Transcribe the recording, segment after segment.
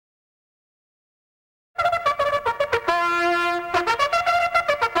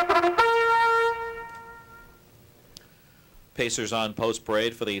Pacers on post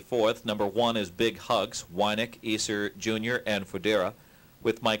parade for the 4th. Number 1 is Big Hugs, Wynick, Easer Jr., and Fudera,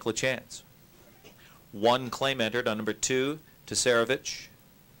 with Mike LaChance. 1 claim entered on number 2, Tesarevich,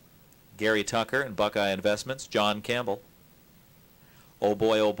 Gary Tucker and Buckeye Investments, John Campbell. Oh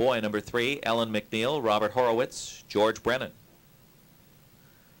Boy, number 3, Ellen McNeil, Robert Horowitz, George Brennan.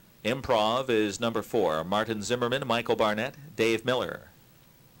 Improv is number 4, Martin Zimmerman, Michael Barnett, Dave Miller.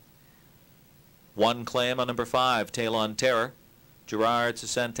 1 claim on number 5, Talon Terror, Gerard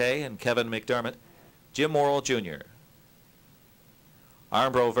Cesente and Kevin McDermott, Jim Morrill Jr.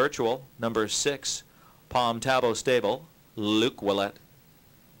 ARMBRO Virtual, number 6, Palm Tabo Stable, Luke Ouellette.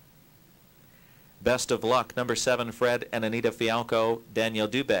 Best of Luck, number 7, Fred and Anita Fialco, Daniel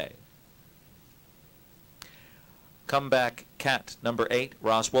Dubé. Comeback Cat, number 8,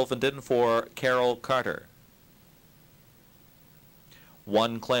 Ross Wolfenden for Carol Carter.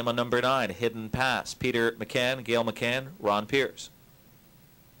 1 claim on number 9, Hidden Pass, Peter McCann, Gail McCann, Ron Pierce.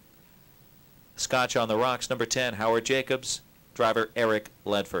 Scotch on the Rocks, number 10, Howard Jacobs, driver Eric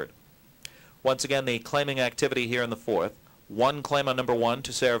Ledford. Once again, the claiming activity here in the 4th. 1 claim on number 1,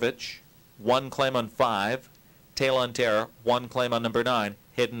 Tesarevich. 1 claim on 5, Talon Terror. 1 claim on number 9,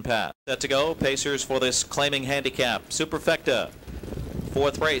 Hidden Pass. Set to go, Pacers for this claiming handicap. Superfecta,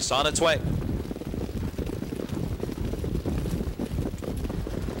 4th race on its way.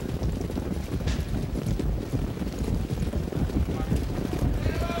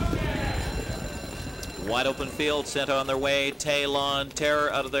 Wide open field, sent on their way. Talon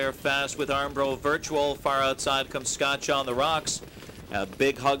Terror out of there fast with ARMBRO Virtual. Far outside comes Scotch on the Rocks.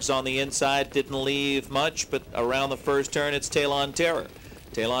 Big Hugs on the inside, didn't leave much, but around the first turn it's Talon Terror.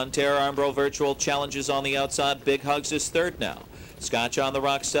 Talon Terror, ARMBRO Virtual challenges on the outside. Big Hugs is 3rd now. Scotch on the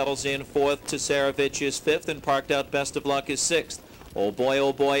Rocks settles in 4th. Tesarevich is 5th, and Parked Out Best of Luck is 6th. Oh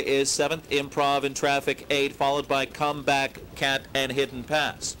Boy is 7th. Improv in Traffic 8, followed by Comeback Cat and Hidden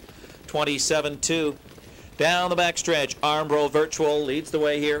Pass. 27-2. Down the backstretch, ARMBRO Virtual leads the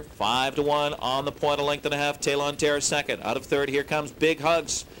way here, 5-1 on the point, a length and a half. Talon Terror 2nd. Out of 3rd, here comes Big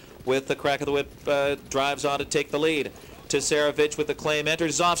Hugs with the crack of the whip, drives on to take the lead. Tesarevich with the claim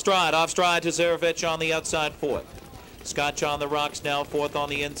enters off stride Tesarevich on the outside 4th. Scotch on the Rocks now 4th on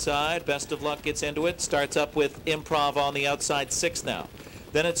the inside. Best of Luck gets into it, starts up with Improv on the outside 6th now.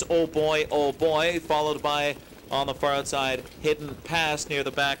 Then it's Oh Boy, followed by on the far outside Hidden Pass near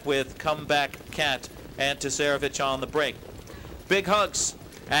the back with Comeback Cat and Tesarevich on the break. Big Hugs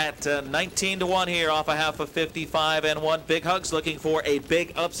at 19-1 here off a half of 55-1. Big Hugs looking for a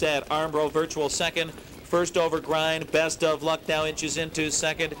big upset. ARMBRO Virtual 2nd. First over grind. Best of Luck now inches into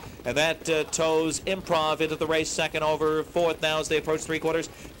 2nd. And that toes Improv into the race 2nd over 4th now as they approach 3/4.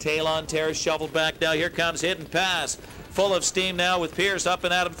 Talon Terror shoveled back now. Here comes Hidden Pass. Full of steam now with Pierce up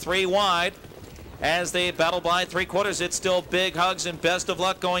and at him 3 wide. As they battle by 3/4, it's still Big Hugs and Best of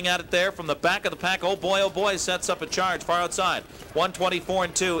Luck going at it there from the back of the pack. Oh Boy sets up a charge far outside.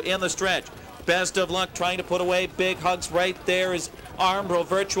 124-2 in the stretch. Best of Luck trying to put away Big Hugs. Right there is ARMBRO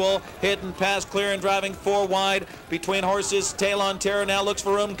Virtual. Hidden Pass clear and driving 4 wide between horses. Talon Terror now looks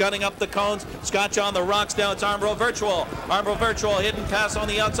for room, gunning up the cones. Scotch on the Rocks now. It's ARMBRO Virtual. ARMBRO Virtual. Hidden Pass on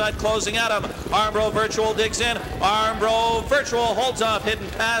the outside, closing at him. ARMBRO Virtual digs in. ARMBRO Virtual holds off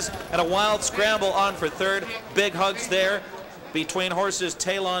Hidden Pass, and a wild scramble on for 3rd. Big Hugs there between horses.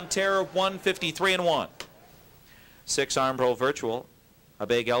 Talon Terror 153-1. 6 ARMBRO Virtual. A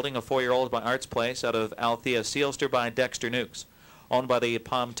big gelding, a 4-year-old by Arts Place out of Althea Sealster by Dexter Nukes. Owned by the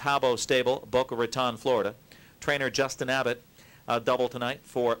Palm Tabo Stable, Boca Raton, Florida. Trainer Justin Abbott, a double tonight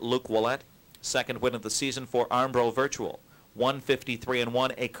for Luke Ouellette. 2nd win of the season for ARMBRO Virtual.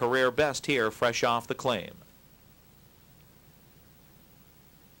 153-1, a career best here, fresh off the claim.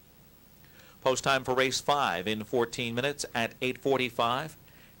 Post time for race 5 in 14 minutes at 8:45.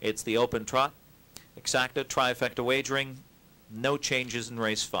 It's the open trot. Exacta trifecta wagering. No changes in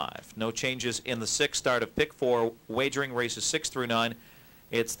race 5. No changes in the 6th start of pick 4 wagering races 6 through 9.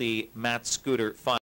 It's the Matt Scooter 5.